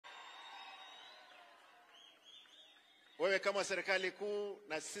wewe kama serikali kuu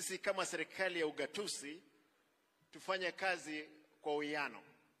na sisi kama serikali ya ugatuzi tufanye kazi kwa uwiano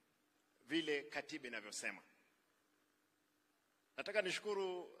vile katiba inavyosema. Nataka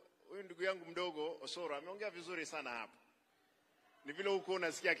nishukuru huyu ndugu yangu mdogo Osoro, ameongea vizuri sana hapa. Ni vile huko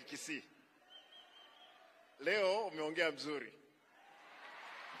unasikia Kikisii. Leo umeongea vizuri.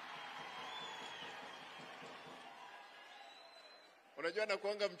 Unajua na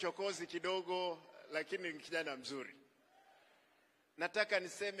kuanga mchokozi kidogo, lakini ni kijana mzuri. Nataka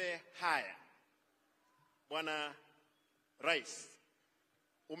niseme haya. Bwana Rais,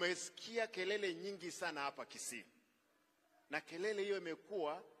 umesikia kelele nyingi sana hapa Kisii. Na kelele hiyo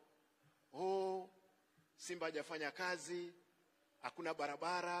imekuwa, Simba hajafanya kazi, hakuna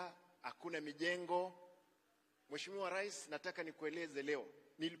barabara, hakuna mijengo. Mheshimiwa Rais, nataka nikueleze leo,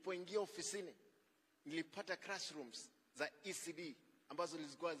 nilipoingia ofisini nilipata classrooms za ECD ambazo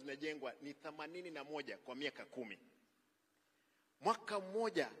zilikuwa zimejengwa ni 81 kwa miaka 10. Mwaka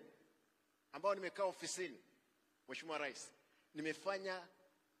mmoja ambao nimekaa ofisini, Mheshimiwa Rais, nimefanya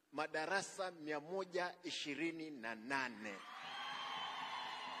madarasa 128.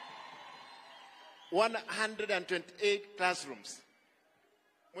 128 classrooms.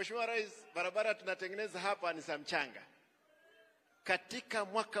 Mheshimiwa Rais, barabara tunatengeneza hapa ni za mchanga. Katika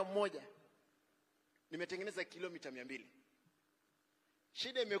mwaka mmoja nimetengeneza kilomita 200.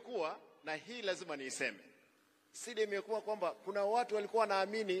 Shida imekuwa, na hii lazima niiseme, shida imekuwa kwamba kuna watu walikuwa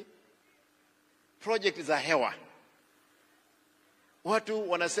wanaamini project za Hewa.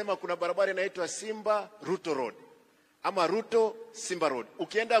 Watu wanasema kuna barabara inaitwa Simba Ruto Road ama Ruto Simba Road.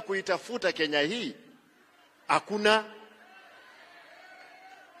 Ukienda kuitafuta Kenya hii hakuna.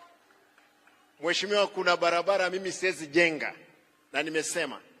 Mheshimiwa, kuna barabara mimi siwezi jenga, na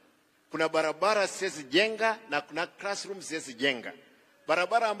nimesema kuna barabara siwezi jenga na kuna classroom siwezi jenga.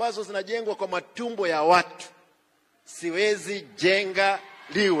 Barabara ambazo zinajengwa kwa matumbo ya watu siwezi jenga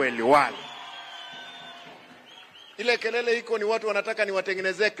Liwe Liwalo. Ile kelele iko ni watu wanataka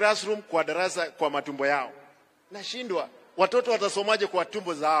niwatengenezee classroom kwa darasa kwa matumbo yao. Nashindwa, watoto watasomaje kwa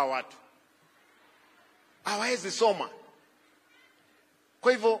tumbo za hao watu? Hawawezi soma.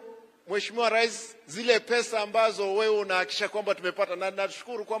 Kwa hivyo, Mheshimiwa Rais, zile pesa ambazo wewe unahakisha kwamba tumepata, na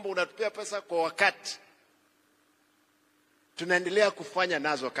nashukuru kwamba unatupea pesa kwa wakati, tunaendelea kufanya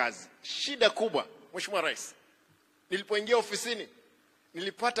nazo kazi. Shida kubwa, Mheshimiwa Rais, nilipoingia ofisini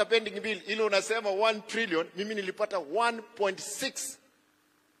nilipata pending bill ile unasema 1 trillion, mimi nilipata 1.6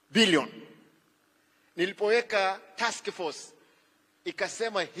 billion. Nilipoweka task force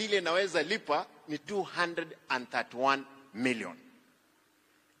ikasema hile naweza lipa ni 231 million.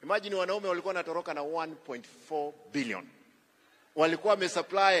 Imagine wanaume walikuwa wanatoroka na 1.4 billion. Walikuwa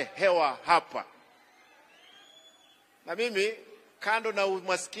wamesupply hewa hapa. Na mimi kando na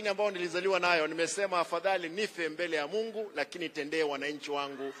umaskini ambao nilizaliwa nayo, nimesema afadhali nife mbele ya Mungu lakini tendee wananchi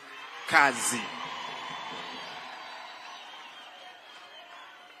wangu kazi.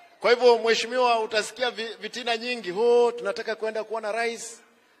 Kwa hivyo Mheshimiwa, utasikia vitina nyingi, tunataka kwenda kuona rais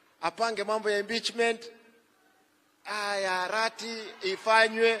apange mambo ya impeachment. Aya, rati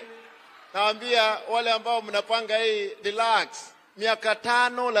ifanywe. Naambia wale ambao mnapanga hii, relax. Miaka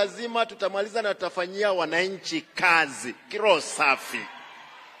 5 lazima tutamaliza na tutafanyia wananchi kazi kiroho safi.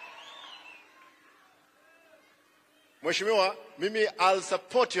 Mheshimiwa, mimi I'll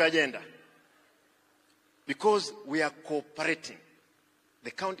support your agenda because we are cooperating,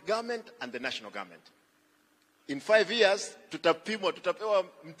 the county government and the national government. In 5 years tutapewa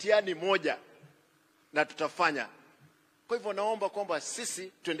mtihani moja na tutafanya. Kwa hivyo naomba kwamba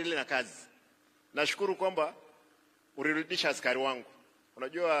sisi tuendelee na kazi. Nashukuru kwamba ulirudisha askari wangu.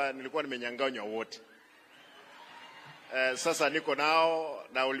 Unajua nilikuwa nimenyanganywa wote. Sasa niko nao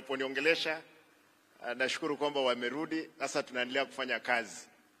na uliponiongelesha, nashukuru kwamba wamerudi. Sasa tunaendelea kufanya kazi,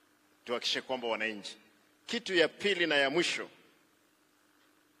 tuhakikishe kwamba wananchi. Kitu ya pili na ya mwisho,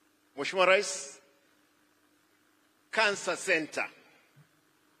 Mheshimiwa Rais, Cancer Center.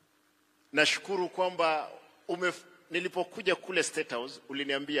 Nashukuru kwamba nilipokuja kule State House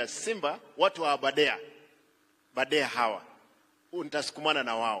uliniambia Simba watu wa Badea hawa utasukumana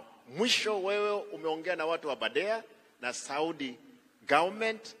na wao. Mwisho wewe umeongea na watu wa Badea na Saudi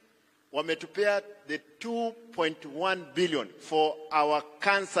government, wametupea the 2.1 billion for our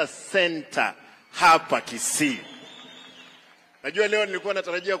cancer center hapa Kisii. Najua leo nilikuwa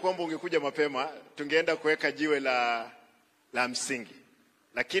natarajia kwamba ungekuja mapema, tungeenda kuweka jiwe la msingi.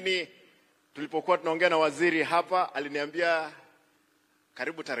 Lakini tulipokuwa tunaongea na waziri hapa, aliniambia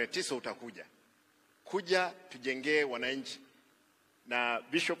karibu tarehe 9 utakuja. Kuja tujengee wananchi. Na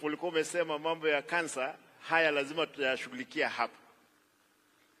Bishop ulikuwa umesema mambo ya kansa haya lazima tuyashughulikia hapa.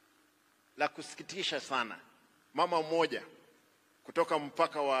 La kusikitisha sana, mama mmoja kutoka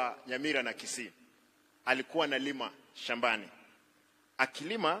mpaka wa Nyamira na Kisii alikuwa analima shambani.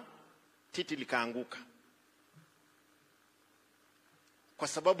 Akilima, titi likaanguka. Kwa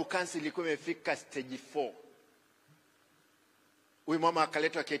sababu kansa ilikuwa imefika stage 4. Huyu mama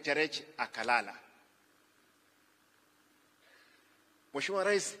akaletwa KTRH akalala. Mheshimiwa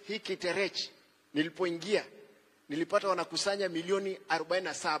Rais, hii KTRH nilipoingia nilipata wanakusanya milioni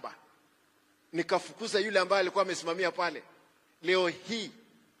 47. Nikafukuza yule ambaye alikuwa amesimamia pale. Leo hii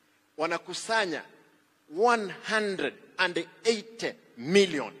wanakusanya 180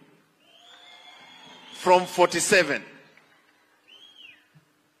 million from 47.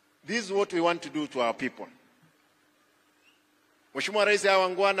 This is what we want to do to our people. Mheshimiwa Rais, hawa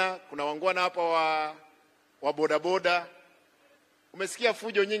wangwana, kuna wangwana hapa wa bodaboda. Umesikia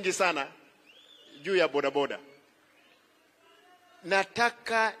fujo nyingi sana juu ya bodaboda.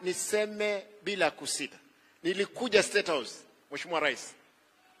 Nataka niseme bila kusita. Nilikuja State House, Mheshimiwa Rais,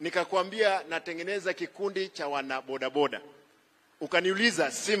 nikakwambia natengeneza kikundi cha wana bodaboda.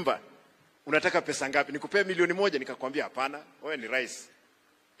 Ukaniuliza, Simba, unataka pesa ngapi? Nikupea milioni 1. Nikakwambia hapana, wewe ni rais,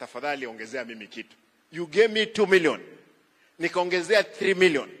 tafadhali ongezea mimi kitu. You gave me 2 million. Nikaongezea 3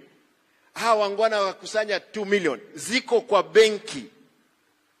 million. Hawa wangwana wakusanya 2 million. Ziko kwa benki.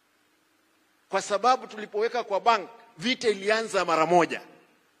 Kwa sababu tulipoweka kwa bank, vita ilianza mara moja.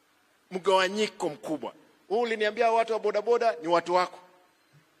 Mgawanyiko mkubwa. Wewe uliniambia watu wa bodaboda ni watu wako.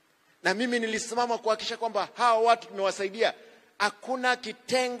 Na mimi nilisimama kuhakikisha kwamba hawa watu tumewasaidia. Hakuna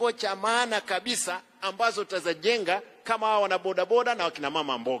kitengo cha maana kabisa ambazo tutajenga kama hawa wana bodaboda na wakina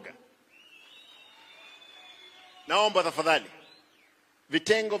mama mboga. Naomba tafadhali,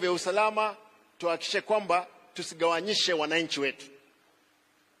 vitengo vya usalama tuhakikishe kwamba tusigawanyishe wananchi wetu.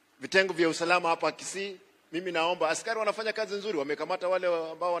 Vitengo vya usalama hapa Kisii, mimi naomba, askari wanafanya kazi nzuri, wamekamata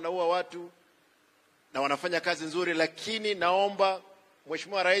wale ambao wanaua watu na wanafanya kazi nzuri, lakini naomba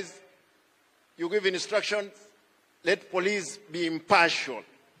Mheshimiwa Rais, you give instructions, let police be impartial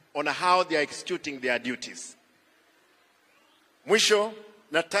on how they are executing their duties. Mwisho,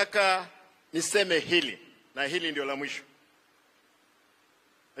 nataka niseme hili, na hili ndio la mwisho.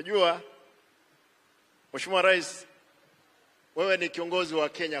 Najua Mheshimiwa Rais, wewe ni kiongozi wa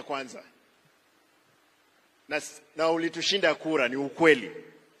Kenya kwanza. Na ulitushinda kura, ni ukweli.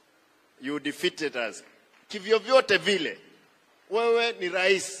 You defeated us. Kivyo vyote vile, wewe ni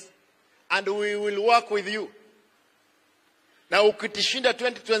rais, and we will work with you. Na ukitishinda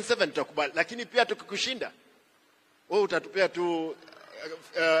 2027 tutakubali, lakini pia tukikushinda, wewe utatupea tu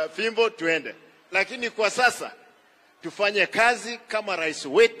fimbo tuende. Lakini kwa sasa tufanye kazi kama rais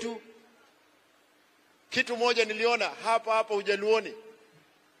wetu. Kitu moja niliona hapa Ujaluoni,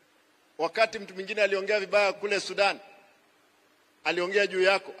 wakati mtu mwingine aliongea vibaya kule Sudan, aliongea juu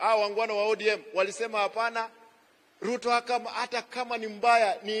yako. Hao wangwana wa ODM walisema hapana, Ruto hata kama ni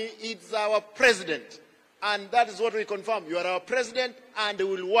mbaya, it's our president, and that is what we confirm. You are our president and we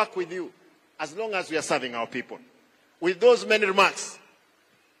will work with you as long as we are serving our people. With those many remarks,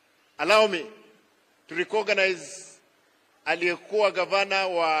 allow me to recognize aliyekuwa gavana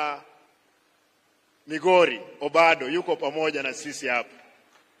wa Migori, Obado, yuko pamoja na sisi hapa.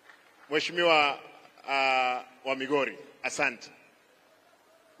 Mheshimiwa wa Migori, asante.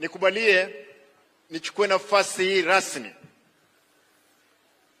 Nikubalie nichukue nafasi hii rasmi.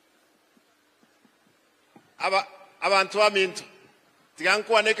 Abantu wa mintu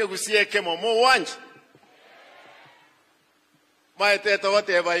tigankuwa neke gusiye mo wanje maeteta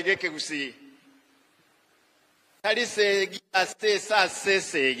wote baigeke gusiye tarisegi asesa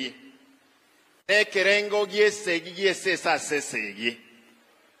sesegi ekerengo giesesa sesegi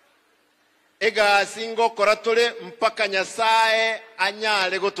ega singo koratole mpaka Nyasaye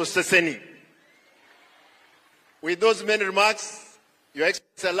anyale gotoseseni. With those many remarks, Your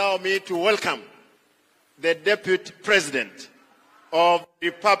Excellency, allow me to welcome the Deputy President of the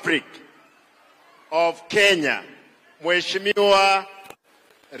Republic of Kenya, Mheshimiwa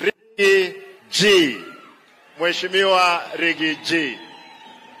Rigi G. Mheshimiwa Rigi G.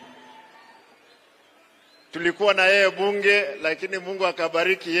 Tulikuwa na yeye bunge, lakini Mungu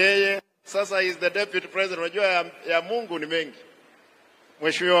akabariki yeye. Sasa he is the Deputy President. Unajua ya Mungu ni mengi.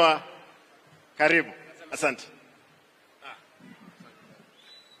 Mheshimiwa, karibu. Asante.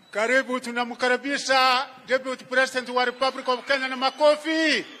 Karibu, tunamkaribisha Deputy President wa Republic of Kenya na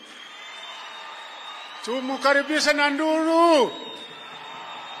makofi. Tumkaribisha na nduru.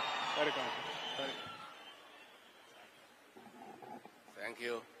 Thank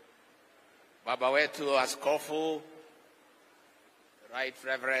you. Baba wetu Askofu, Right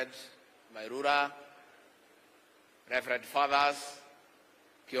Reverend Mairura, Reverend Fathers,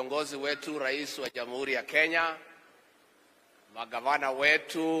 kiongozi wetu rais wa Jamhuri ya Kenya, magavana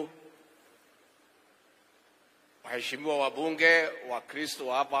wetu, waheshimiwa wabunge wa Kristo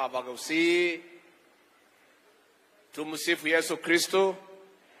wa hapa Bagusi, tumsifu Yesu Kristo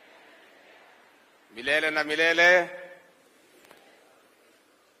milele na milele.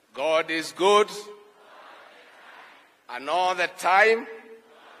 God is good and all the time.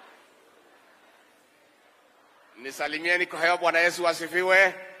 Nisalimieni kwa hewa. Bwana Yesu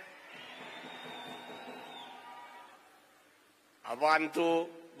asifiwe. Abantu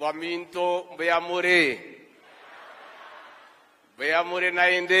baminto Beamure na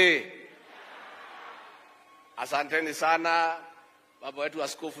inde. Asanteni sana. Baba wetu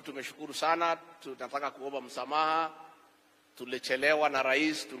askofu, tumeshukuru sana. Tunataka kuomba msamaha. Tulichelewa na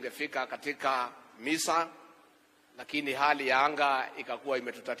rais, tungefika katika misa, lakini hali ya anga ikakuwa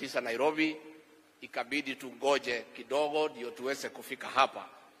imetutatiza Nairobi, ikabidi tungoje kidogo ndio tuweze kufika hapa.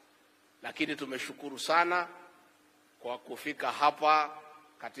 Lakini tumeshukuru sana kwa kufika hapa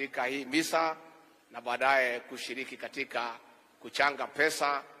katika hii misa na baadaye kushiriki katika kuchanga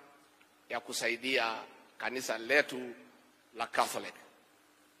pesa ya kusaidia kanisa letu la Catholic.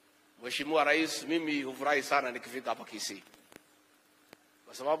 Mheshimiwa Rais, mimi hufurahi sana nikifika hapa Kisii.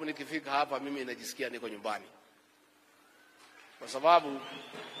 Kwa sababu nikifika hapa mimi najisikia niko nyumbani. Kwa sababu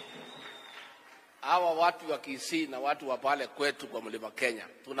hawa watu wa Kisii na watu wa pale kwetu kwa Mlima Kenya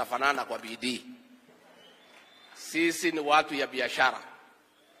tunafanana kwa bidii. Sisi ni watu ya biashara.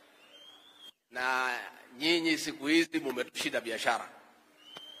 Na nyinyi siku hizi mumetushinda biashara.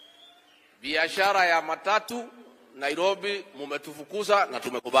 Biashara ya matatu Nairobi mumetufukuza na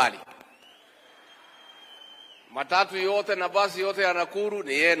tumekubali. Matatu yote na basi yote ya Nakuru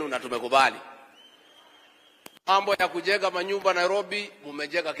ni yenu na tumekubali. Mambo ya kujenga manyumba Nairobi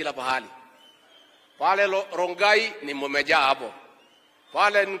mumejenga kila pahali. Pale Rongai ni mumejaa hapo.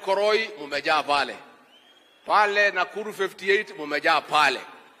 Pale Nkoroi mumejaa pale. Pale Nakuru 58 mumejaa pale.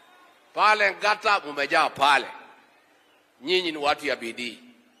 Pale Ngata mumejaa pale. Nyinyi ni watu ya bidii.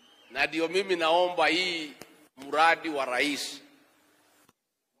 Na ndio mimi naomba hii mradi wa rais,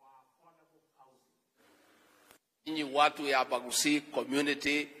 nyinyi watu ya Bagusi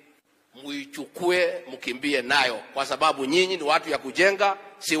community muichukue mkimbie nayo, kwa sababu nyinyi ni watu ya kujenga,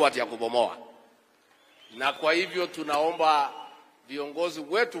 si watu ya kubomoa. Na kwa hivyo tunaomba viongozi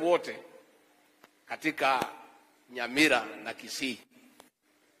wetu wote katika Nyamira na Kisii,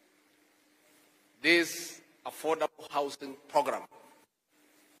 this affordable housing program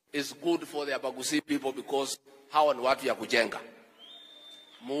is good for the Bagusi people because hawa ni watu ya kujenga.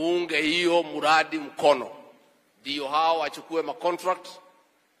 Muunge hiyo muradi mkono. Ndio hawa wachukue contract,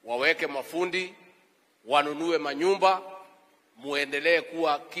 waweke mafundi, wanunue manyumba, muendelee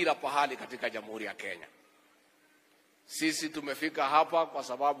kuwa kila pahali katika Jamhuri ya Kenya. Sisi tumefika hapa kwa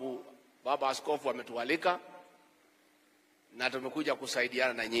sababu baba askofu ametualika na tumekuja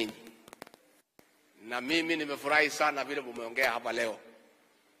kusaidiana na nyinyi. Na mimi nimefurahi sana vile mumeongea hapa leo.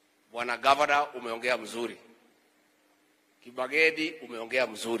 Bwana Gavana umeongea mzuri. Kibagedi umeongea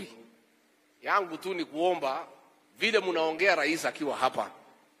mzuri. Yangu tu ni kuomba vile mnaongea rais akiwa hapa,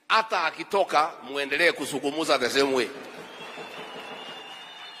 hata akitoka muendelee kusungumuza the same way.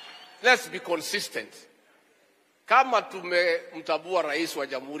 Let's be consistent. Kama tumemtabua rais wa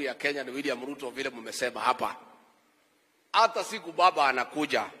Jamhuri ya Kenya ni William Ruto vile mmesema hapa, hata siku baba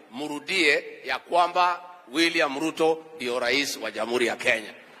anakuja murudie ya kwamba William Ruto ndio rais wa Jamhuri ya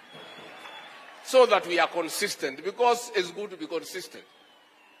Kenya. So that we are consistent, because it's good to be consistent.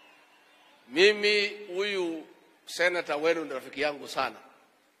 Mimi huyu senator wenu ni rafiki yangu sana,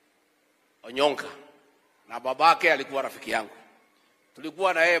 Onyonka, na babake alikuwa rafiki yangu.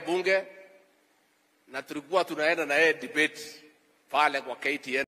 Tulikuwa na yeye bunge na tulikuwa tunaenda na yeye debate pale kwa KTN.